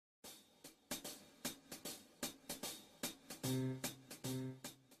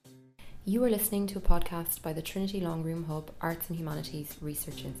You are listening to a podcast by the Trinity Longroom Hub Arts and Humanities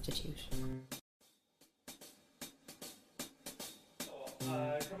Research Institute.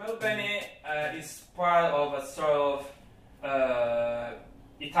 Carmelo Bene is part of a sort of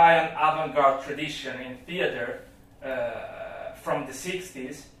Italian avant-garde tradition in theater from the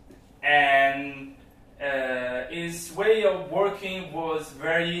 60s, and his way of working was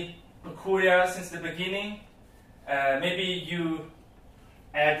very peculiar since the beginning. Maybe you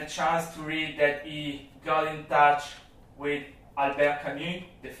had the chance to read that he got in touch with Albert Camus,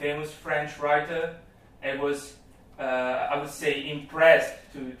 the famous French writer, and was, I would say, impressed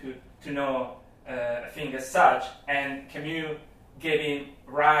to know a thing as such. And Camus gave him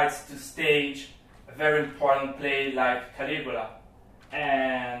rights to stage a very important play like Caligula.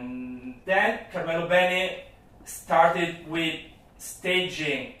 And then Carmelo Bene started with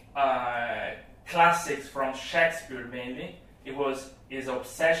staging classics from Shakespeare mainly. It was his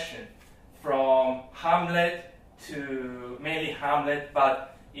obsession, from Hamlet to mainly Hamlet,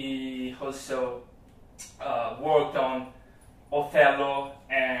 but he also worked on Othello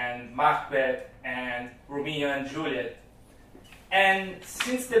and Macbeth and Romeo and Juliet. And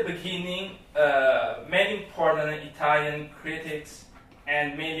since the beginning, many important Italian critics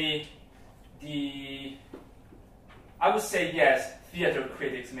and mainly I would say yes, theater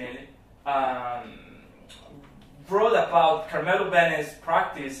critics mainly, brought about Carmelo Bene's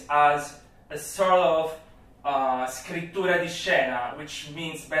practice as a sort of scrittura di scena, which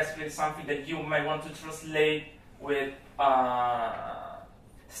means basically something that you might want to translate with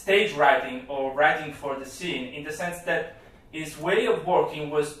stage writing or writing for the scene, in the sense that his way of working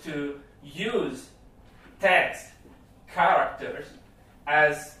was to use text, characters,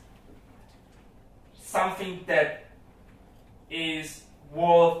 as something that is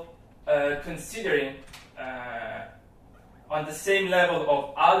worth considering on the same level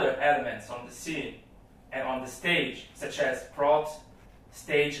of other elements on the scene and on the stage, such as props,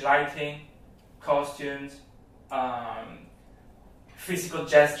 stage lighting, costumes, physical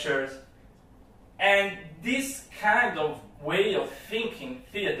gestures. And this kind of way of thinking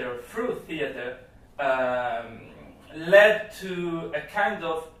theater through theater led to a kind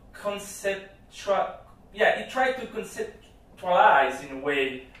of it tried to conceptualize in a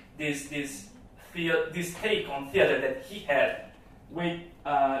way this take on theater that he had with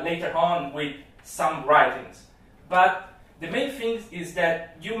later on with some writings. But the main thing is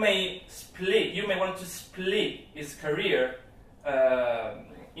that you may want to split his career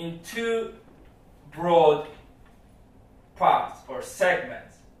in two broad parts or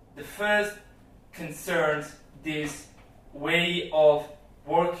segments. The first concerns this way of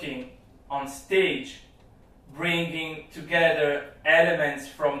working on stage, bringing together elements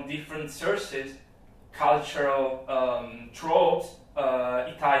from different sources, cultural tropes,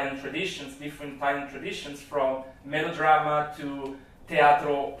 Italian traditions, different Italian traditions, from melodrama to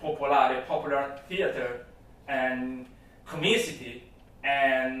teatro popolare, popular theater, and comicity,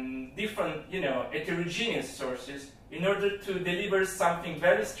 and different, heterogeneous sources, in order to deliver something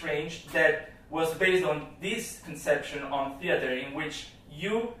very strange that was based on this conception on theater, in which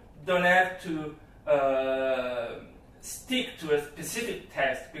you don't have to stick to a specific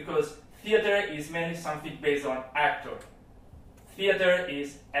text, because theater is mainly something based on actor. Theater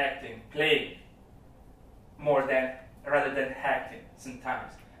is acting, playing, rather than acting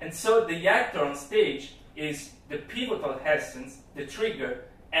sometimes. And so the actor on stage is the pivotal essence, the trigger,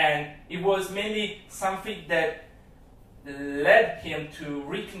 and it was mainly something that led him to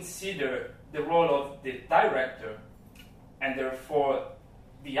reconsider the role of the director, and therefore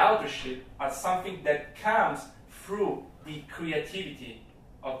the authorship, as something that comes through the creativity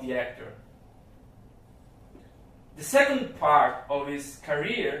of the actor. The second part of his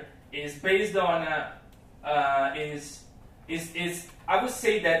career is based on I would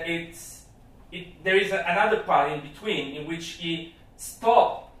say that there is another part in between, in which he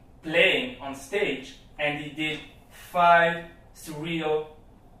stopped playing on stage and he did 5 surreal,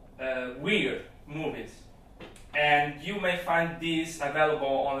 weird movies. And you may find these available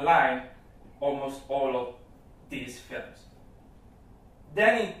online, almost all of these films.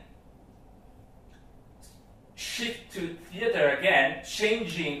 Then it shift to theater again,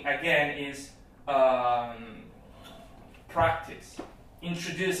 changing again his practice,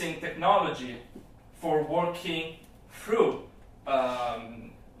 introducing technology for working through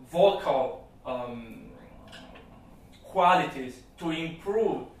vocal qualities to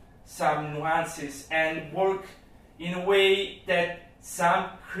improve some nuances and work in a way that some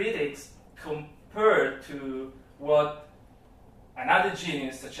critics compare to what another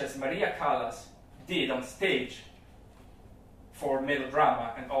genius such as Maria Callas did on stage. for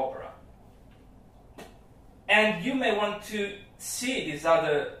melodrama and opera. And you may want to see this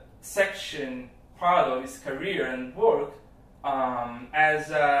other section, part of his career and work, as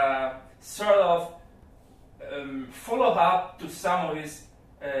a sort of follow-up to some of his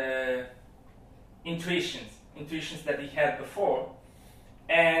intuitions that he had before.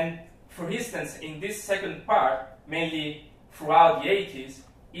 And for instance, in this second part, mainly throughout the 80s,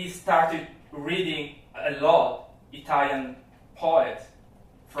 he started reading a lot Italian poets,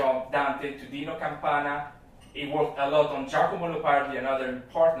 from Dante to Dino Campana. He worked a lot on Giacomo Leopardi, another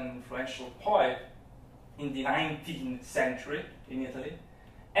important influential poet in the 19th century in Italy.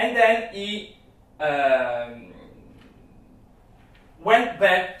 And then he went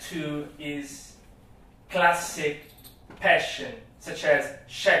back to his classic passion, such as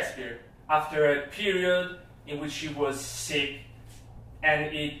Shakespeare, after a period in which he was sick,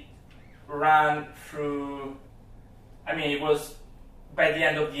 and it ran through, it was by the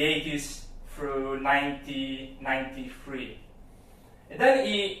end of the 80s through 1993. And then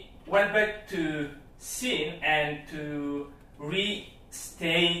he went back to scene and to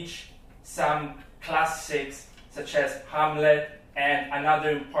restage some classics such as Hamlet and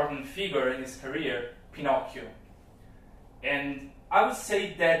another important figure in his career, Pinocchio. And I would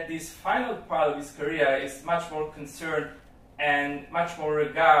say that this final part of his career is much more concerned and much more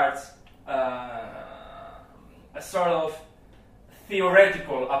regards a sort of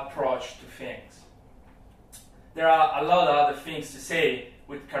theoretical approach to things. There are a lot of other things to say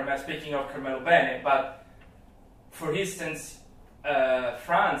with speaking of Carmelo Bene, but for instance,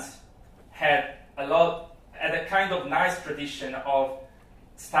 France had a kind of nice tradition of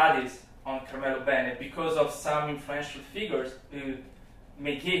studies on Carmelo Bene because of some influential figures who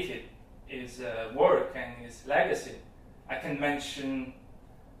mediated his work and his legacy. I can mention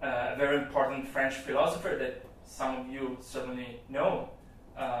a very important French philosopher that some of you certainly know,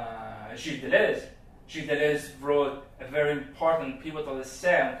 Gilles Deleuze. Gilles Deleuze wrote a very important pivotal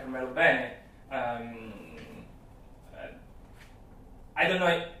essay on Carmelo Bene. I don't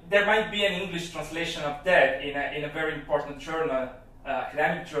know, there might be an English translation of that in a very important journal,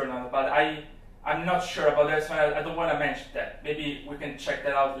 academic journal, but I'm not sure about that, so I don't want to mention that. Maybe we can check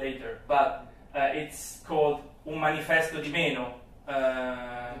that out later. But it's called Un Manifesto di Meno.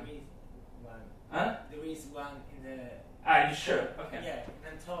 There is one in the... Are you sure? Okay. Yeah,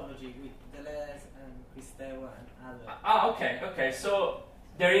 an anthology with Deleuze and Christelle and others. Okay. So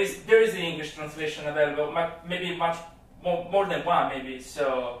there is the English translation available, maybe much more than one, maybe.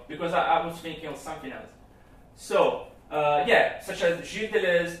 So because I was thinking of something else. So such as Gilles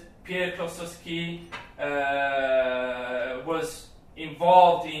Deleuze, Pierre Klossowski was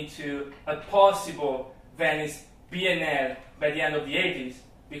involved into a possible Venice Biennale by the end of the 80s,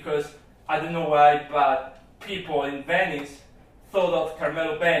 because I don't know why, but people in Venice thought of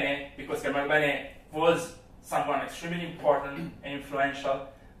Carmelo Bene, because Carmelo Bene was someone extremely important and influential,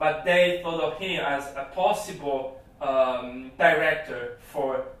 but they thought of him as a possible director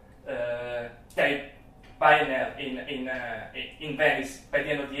for the Biennale in Venice by the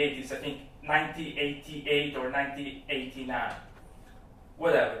end of the 80s, I think 1988 or 1989,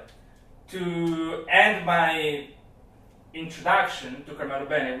 whatever. To end my introduction to Carmelo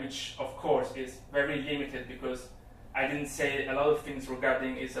Bene, which of course is very limited because I didn't say a lot of things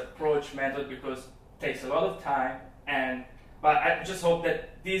regarding his approach method because it takes a lot of time, but I just hope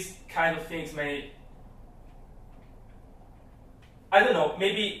that these kind of things may, I don't know,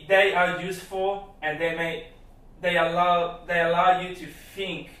 maybe they are useful and they allow you to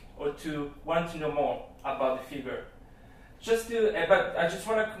think or to want to know more about the figure. But I just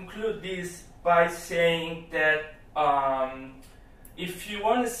want to conclude this by saying that if you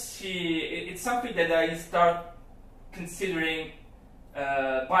want to see, it's something that I start considering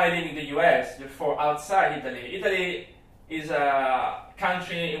by living in the US, therefore outside Italy. Italy is a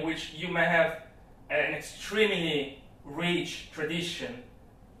country in which you may have an extremely rich tradition,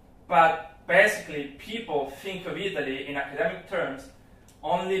 but basically people think of Italy in academic terms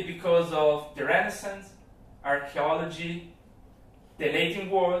only because of the Renaissance, archaeology, the Latin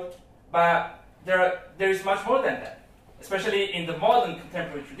world, but there is much more than that, especially in the modern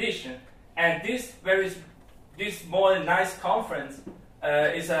contemporary tradition. And this more nice conference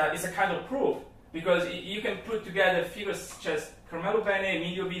is a kind of proof, because you can put together figures such as Carmelo Bene,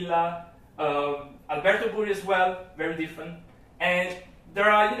 Emilio Villa, Alberto Burri as well, very different, and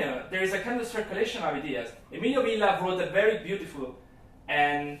there is a kind of circulation of ideas. Emilio Villa wrote a very beautiful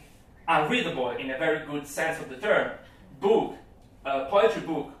and unreadable, in a very good sense of the term, book, poetry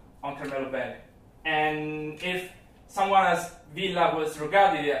book on Carmelo Bene. And if someone as Villa was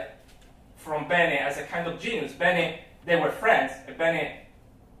regarded from Bene as a kind of genius, Bene they were friends. Bene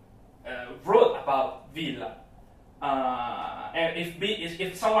wrote about Villa. And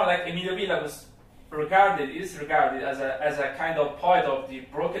if someone like Emilio Villa is regarded as a kind of poet of the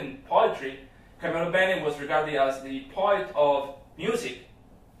broken poetry, Carmelo Bene was regarded as the poet of music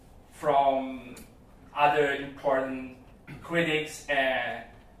from other important critics and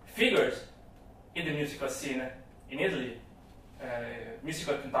figures in the musical scene in Italy,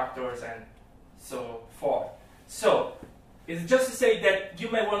 musical conductors and so forth. So, it's just to say that you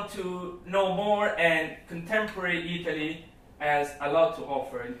may want to know more, and contemporary Italy has a lot to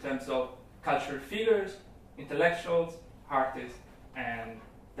offer in terms of cultural figures, intellectuals, artists, and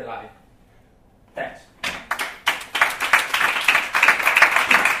the like. Thanks.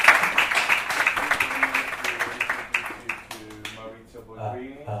 Maurizio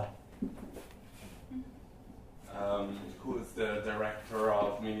Boldrini, who is the director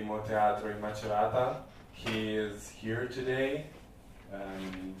of Minimo Teatro in Macerata. He is here today,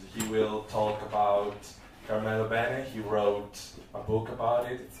 and he will talk about Carmelo Bene. He wrote a book about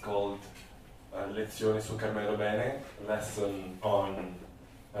it. It's called Lezioni su Carmelo Bene, lesson on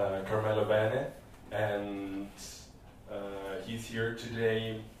Carmelo Bene, and he's here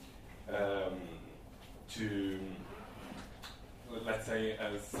today to, let's say,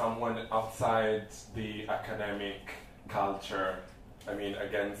 as someone outside the academic culture, I mean,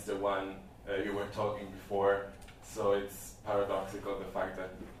 against the one you were talking before. So it's paradoxical the fact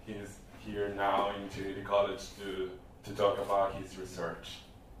that he's here now in Trinity College to talk about his research.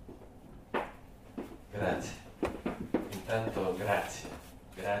 Grazie. Intanto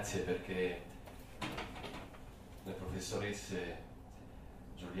grazie perché le professoresse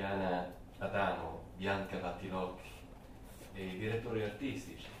Giuliana Adamo, Bianca Battilocchi e i direttori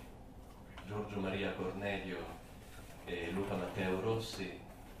artistici Giorgio Maria Cornelio e Luca Matteo Rossi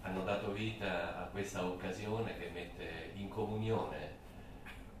hanno dato vita a questa occasione che mette in comunione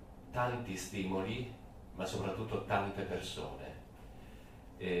tanti stimoli, ma soprattutto tante persone.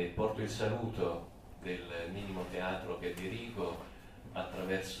 E porto il saluto del Minimo Teatro che dirigo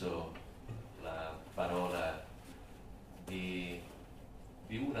attraverso la parola di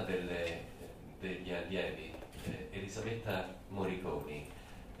una degli allievi, Elisabetta Moriconi.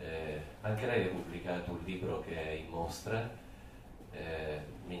 Anche lei ha pubblicato un libro che è in mostra,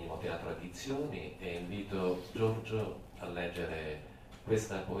 Minimo Teatro Addizioni, e invito Giorgio a leggere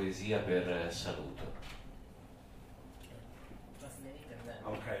questa poesia per saluto.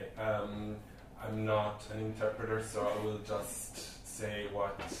 Okay, I'm not an interpreter, so I will just say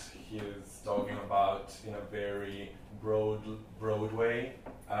what he is talking about in a very broad way.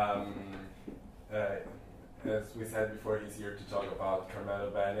 As we said before, he's here to talk about Carmelo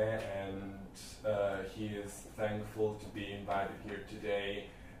Bene, and he is thankful to be invited here today,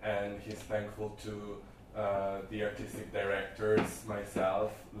 and he's thankful to the artistic directors,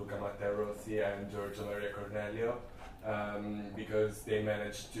 myself, Luca Matteo Rossi, and Giorgio Maria Cornelio, because they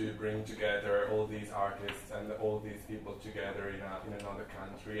managed to bring together all these artists and all these people together in another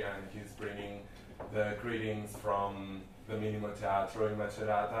country, and he's bringing the greetings from the Minimo Teatro in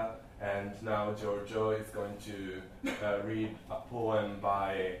Macerata. And now Giorgio is going to read a poem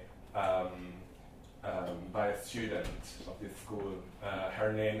by a student of this school.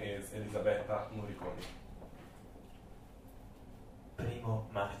 Her name is Elisabetta Moriconi. 1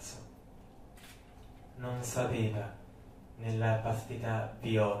 marzo. Non sapeva nella vastità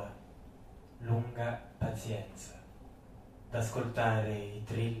viola lunga pazienza d'ascoltare i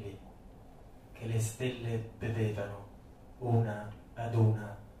trilli che le stelle bevevano una ad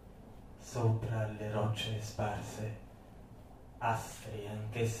una sopra le rocce sparse, astri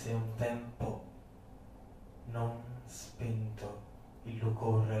anch'esse un tempo, non spento il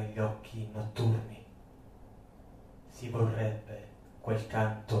lucor agli occhi notturni. Si vorrebbe quel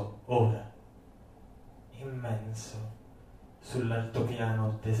canto ora, immenso,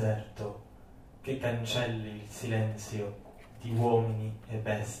 sull'altopiano deserto, che cancelli il silenzio di uomini e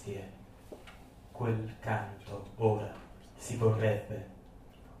bestie. Quel canto ora si vorrebbe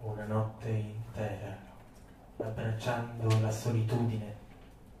una notte intera, abbracciando la solitudine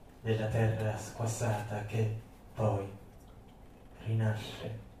della terra squassata che poi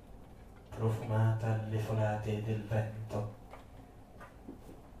rinasce, profumata alle folate del vento.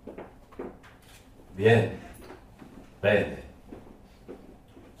 Vieni, bene,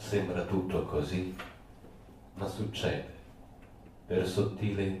 sembra tutto così, ma succede per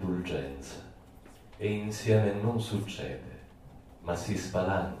sottile indulgenza, e insieme non succede, ma si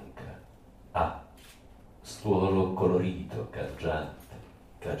spalanca a stuolo colorito, cangiante,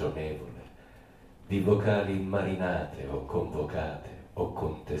 cagionevole, di vocali marinate o convocate o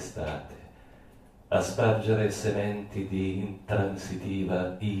contestate, a spargere sementi di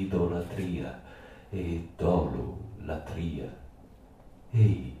intransitiva idolatria e dolulatria.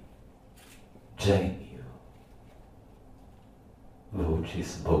 Ehi, genio!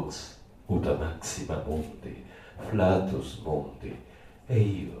 Vocis vox uta maxima mundi, flatus mundi, e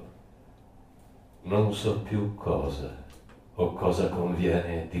io non so più cosa o cosa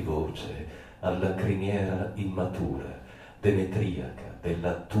conviene di voce alla criniera immatura, demetriaca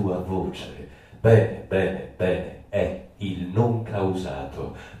della tua voce. Bene, bene, bene, è il non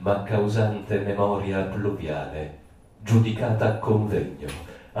causato, ma causante memoria pluviale, giudicata a convegno,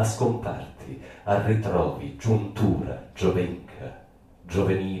 a scomparti, a ritrovi, giuntura, giovenca,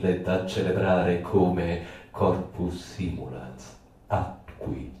 giovenile da celebrare come corpus simulans,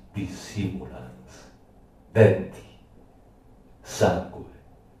 atqui dissimulans, denti, sangue,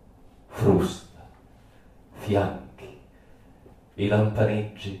 frusta, fianchi, i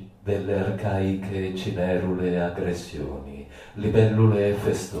lampaneggi delle arcaiche cinerule aggressioni, libellule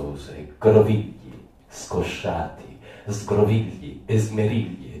festose, grovigli, scosciati, sgrovigli e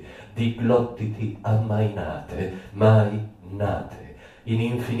smerigli di glottidi ammainate, mai nate, in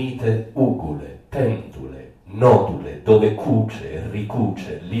infinite ugule, pendule, nodule, dove cuce e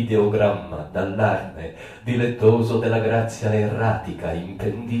ricuce l'ideogramma dall'arne dilettoso della grazia erratica in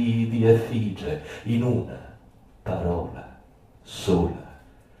pendii di effigie, in una parola sola,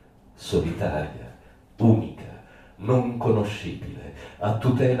 solitaria, unica, non conoscibile, a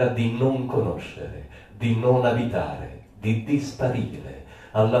tutela di non conoscere, di non abitare, di disparire,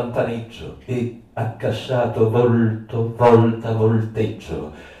 al lampaneggio e accasciato volto, volta,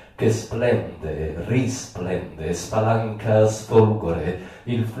 volteggio, che splende, risplende, spalanca a sfolgore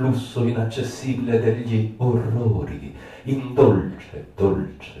il flusso inaccessibile degli orrori, in dolce,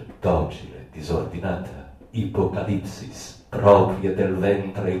 dolce, docile, disordinata ipocalipsis, proprie del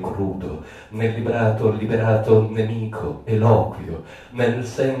ventre crudo, nel liberato nemico, eloquio, nel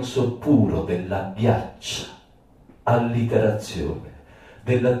senso puro della ghiaccia, alliterazione,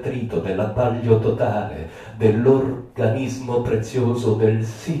 dell'attrito, dell'abbaglio totale, dell'organismo prezioso del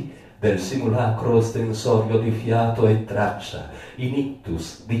sì, del simulacro ostensorio di fiato e traccia, in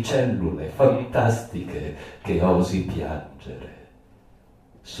ictus di cellule fantastiche che osi piangere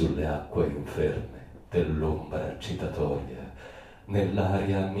sulle acque inferme dell'ombra citatoria,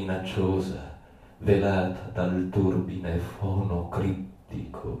 nell'aria minacciosa velata dal turbine fono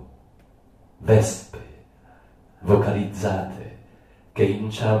criptico, vespe vocalizzate che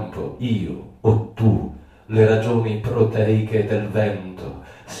inciampo io o tu le ragioni proteiche del vento,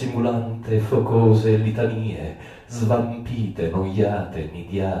 simulante focose litanie, svampite, noiate,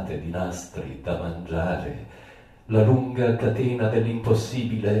 nidiate di nastri da mangiare, la lunga catena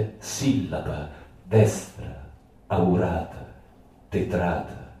dell'impossibile sillaba, destra, aurata,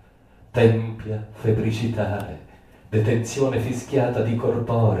 tetrata, tempia febbricitare, detenzione fischiata di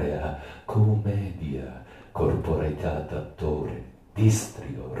corporea, commedia, corporeità d'attore,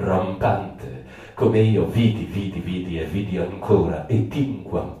 distrio, rampante, come io vidi e vidi ancora, et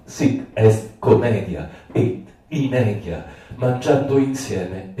inquam sic est commedia et inedia, mangiando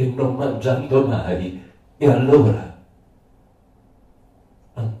insieme e non mangiando mai, e allora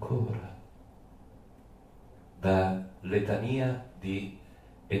ancora. Da Letania di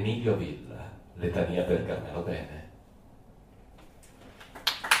Emilio Villa, Letania per Carmelo Bene.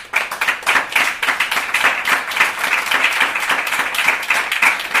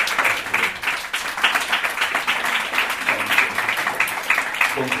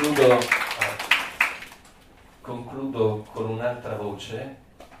 Concludo con un'altra voce.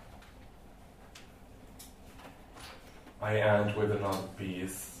 I end with another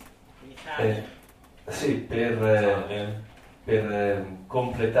piece. Sì, per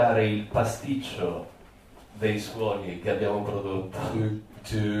completare il pasticcio dei suoni che abbiamo prodotto.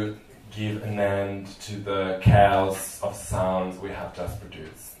 To give an end to the chaos of sounds we have just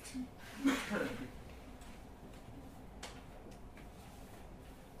produced.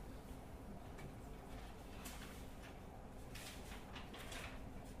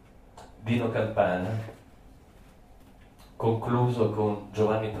 Dino Campana, concluso con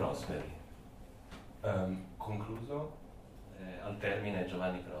Giovanni Prosperi. Concluso? Al termine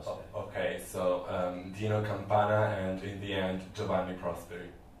Giovanni Prosperi. Okay, so Dino Campana and in the end Giovanni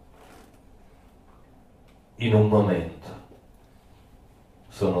Prosperi. In un momento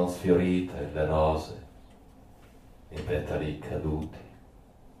sono sfiorite le rose, i petali caduti,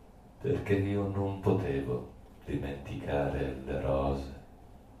 perché io non potevo dimenticare le rose.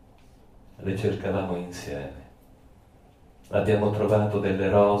 Le cercavamo insieme. Abbiamo trovato delle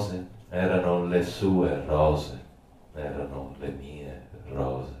rose, erano le sue rose, erano le mie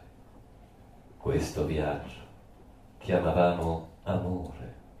rose. questo viaggio che amavamo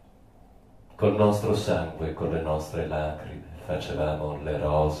amore. Col nostro sangue e con le nostre lacrime facevamo le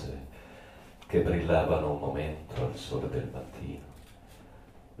rose che brillavano un momento al sole del mattino.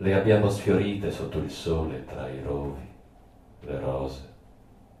 Le abbiamo sfiorite sotto il sole tra i rovi, le rose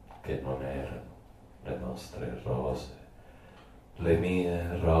che non erano le nostre rose, le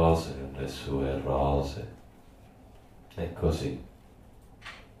mie rose, le sue rose, e così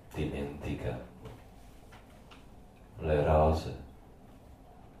dimenticammo. Le rose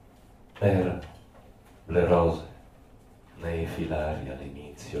erano le rose nei filari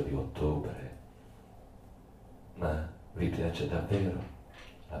all'inizio di ottobre. Ma vi piace davvero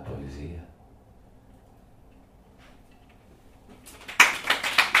la poesia?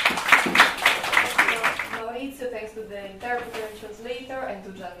 Maurizio, thanks to the interpreter and translator, and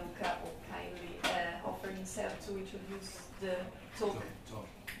to Gianluca, who kindly offered himself to introduce the talk.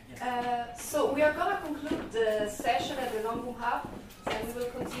 So we are going to conclude the session at the Longroom Hub, and we will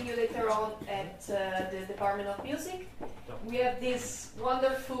continue later on at the Department of Music. We have this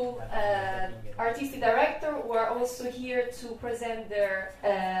wonderful artistic director who are also here to present their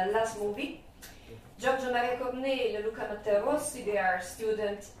last movie. Giorgio Maria Cornet and Luca Matteo Rossi, they are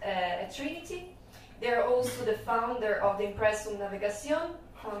students at Trinity. They are also the founder of the Impressum Navigación,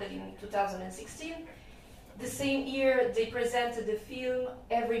 founded in 2016. The same year, they presented the film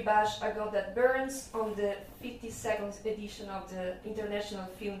Every Bash I Got That Burns on the 52nd edition of the International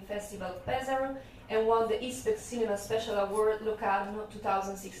Film Festival Pesaro and won the ISPEC Cinema Special Award Locarno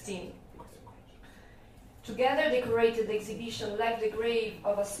 2016. Together, they created the exhibition Like the Grave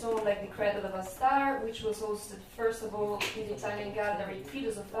of a Stone, Like the Cradle of a Star, which was hosted first of all in the Italian gallery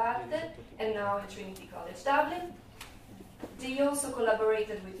Filosofarte and now in Trinity College Dublin. They also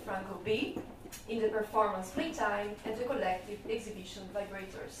collaborated with Franco B in the performance Playtime and the collective exhibition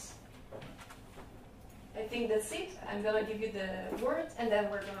Vibrators. I think that's it. I'm going to give you the word and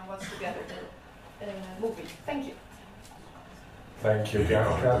then we're going to watch together the movie. Thank you. Thank you,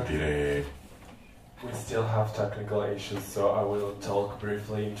 Bianca. We still have technical issues, so I will talk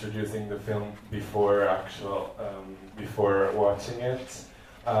briefly introducing the film before watching it.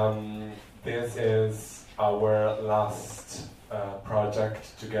 This is our last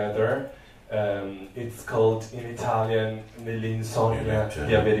project together. It's called in Italian Nell'insonnia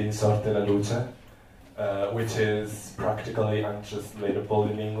di avere in sorte la luce, which is practically untranslatable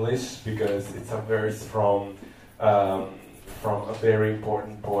in English because it's a verse from a very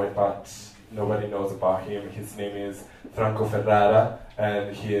important poet, but nobody knows about him. His name is Franco Ferrara,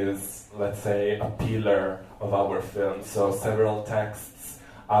 and he is, let's say, a pillar of our film. So several texts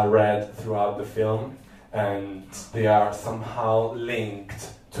are read throughout the film, and they are somehow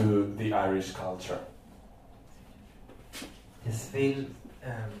linked to the Irish culture. This film,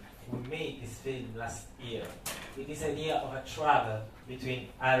 we made this film last year with this idea of a travel between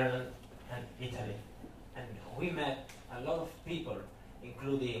Ireland and Italy. And we met a lot of people,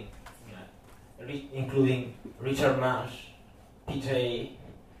 including Richard Marsh, PJ,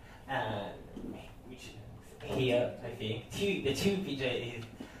 and which here I think the two PJs.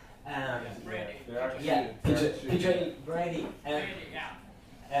 PJ Brady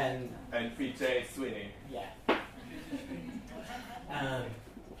and PJ Sweeney. Yeah.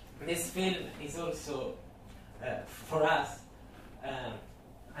 This film is also for us an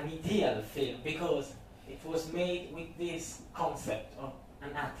ideal film because it was made with this concept of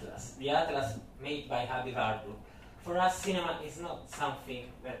an atlas, the atlas made by Habib Arbour. For us, cinema is not something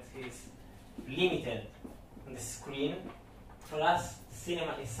that is limited on the screen. For us,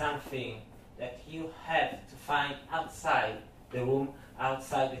 cinema is something that you have to find outside the room,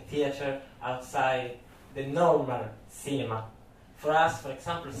 outside the theater, outside the normal cinema. For us, for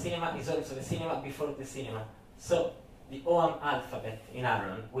example, cinema is also the cinema before the cinema. So, the OAM alphabet in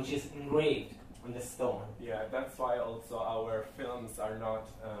Ireland, which is engraved on the stone. Yeah, that's why also our films are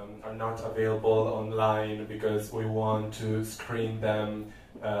not available online, because we want to screen them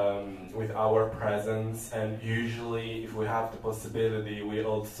with our presence, and usually if we have the possibility we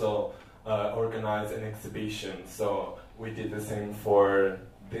also organize an exhibition. So we did the same for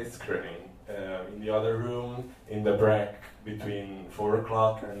this screening. In the other room, in the break between 4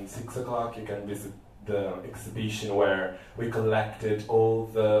 o'clock and 6 o'clock, you can visit the exhibition where we collected all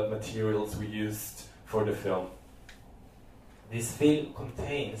the materials we used for the film. This film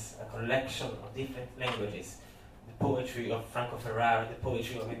contains a collection of different languages. The poetry of Franco Ferrara, the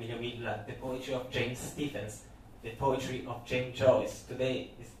poetry of Emilio Villa, the poetry of James Stephens, the poetry of James Joyce. Today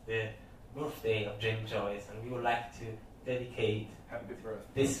is the birthday of James Joyce, and we would like to dedicate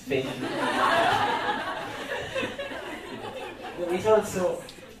this film. There is also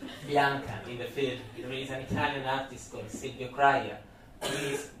Bianca in the film. There is an Italian artist called Silvio Craia.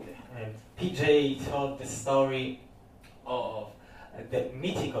 PJ told the story of the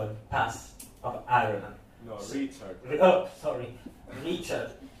mythical past of Ireland. No, Richard.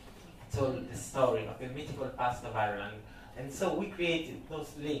 Richard told the story of the mythical past of Ireland. And so we created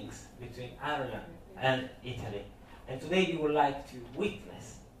those links between Ireland and Italy. And today we would like to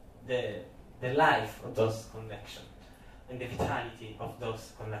witness the life of those connections and the vitality of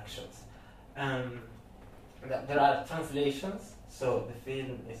those connections. There are translations, so the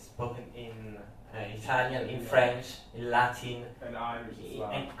film is spoken in Italian, in French, in Latin, and Irish as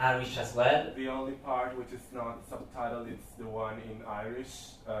well. And Irish as well. The only part which is not subtitled is the one in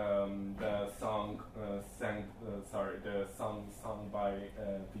Irish. The song sung by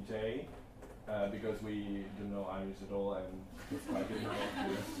PJ, because we don't know Irish at all, and it's quite difficult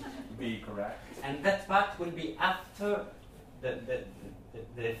to be correct. And that part will be after the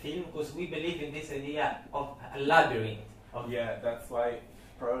film, because we believe in this idea of a labyrinth. Yeah, that's why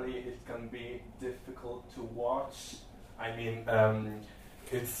probably it can be difficult to watch. I mean,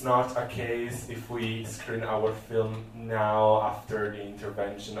 it's not a case if we screen our film now after the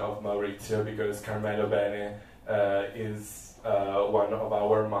intervention of Maurizio, because Carmelo Bene is one of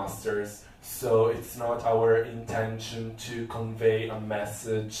our masters. So it's not our intention to convey a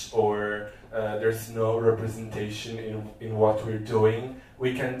message, or there's no representation in what we're doing.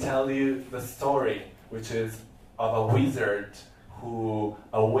 We can tell you the story, which is of a wizard who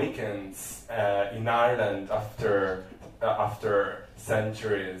awakens in Ireland after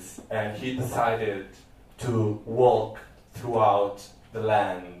centuries, and he decided to walk throughout the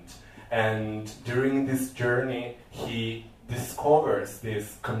land. And during this journey, he discovers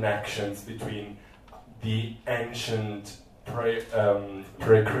these connections between the ancient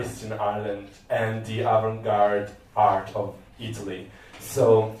pre-Christian Ireland and the avant-garde art of Italy.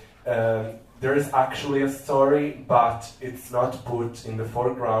 So there is actually a story, but it's not put in the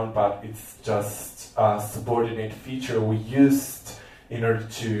foreground, but it's just a subordinate feature we used in order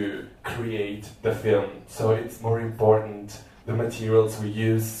to create the film. So it's more important the materials we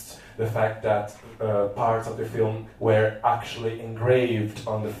used, the fact that parts of the film were actually engraved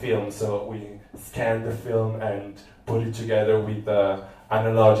on the film. So we scanned the film and put it together with the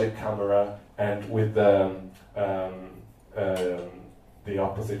analogic camera and with the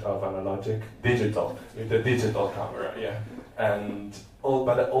opposite of analogic, digital, with the digital camera, yeah.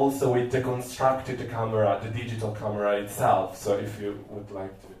 But also we deconstructed the camera, the digital camera itself. So if you would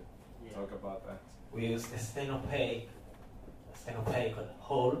like to talk about that. We used a stenopaque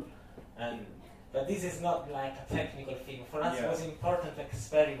hole, but this is not like a technical film. For us, it was important to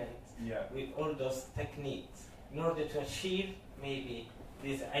experiment with all those techniques in order to achieve maybe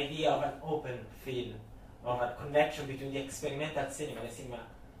this idea of an open film, of a connection between the experimental cinema, the cinema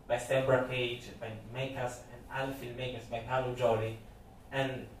by Stan Brakhage, by makers and other filmmakers, by Paolo Joly,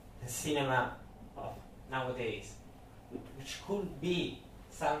 and the cinema of nowadays, which could be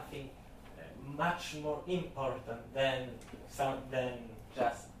something much more important than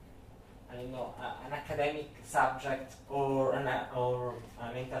just an academic subject or an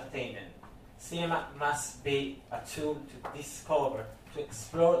entertainment. Cinema must be a tool to discover, to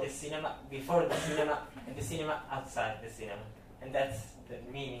explore the cinema before the cinema and the cinema outside the cinema. And that's the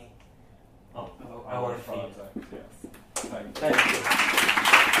meaning of our film. Yes. Thank you. Thank you.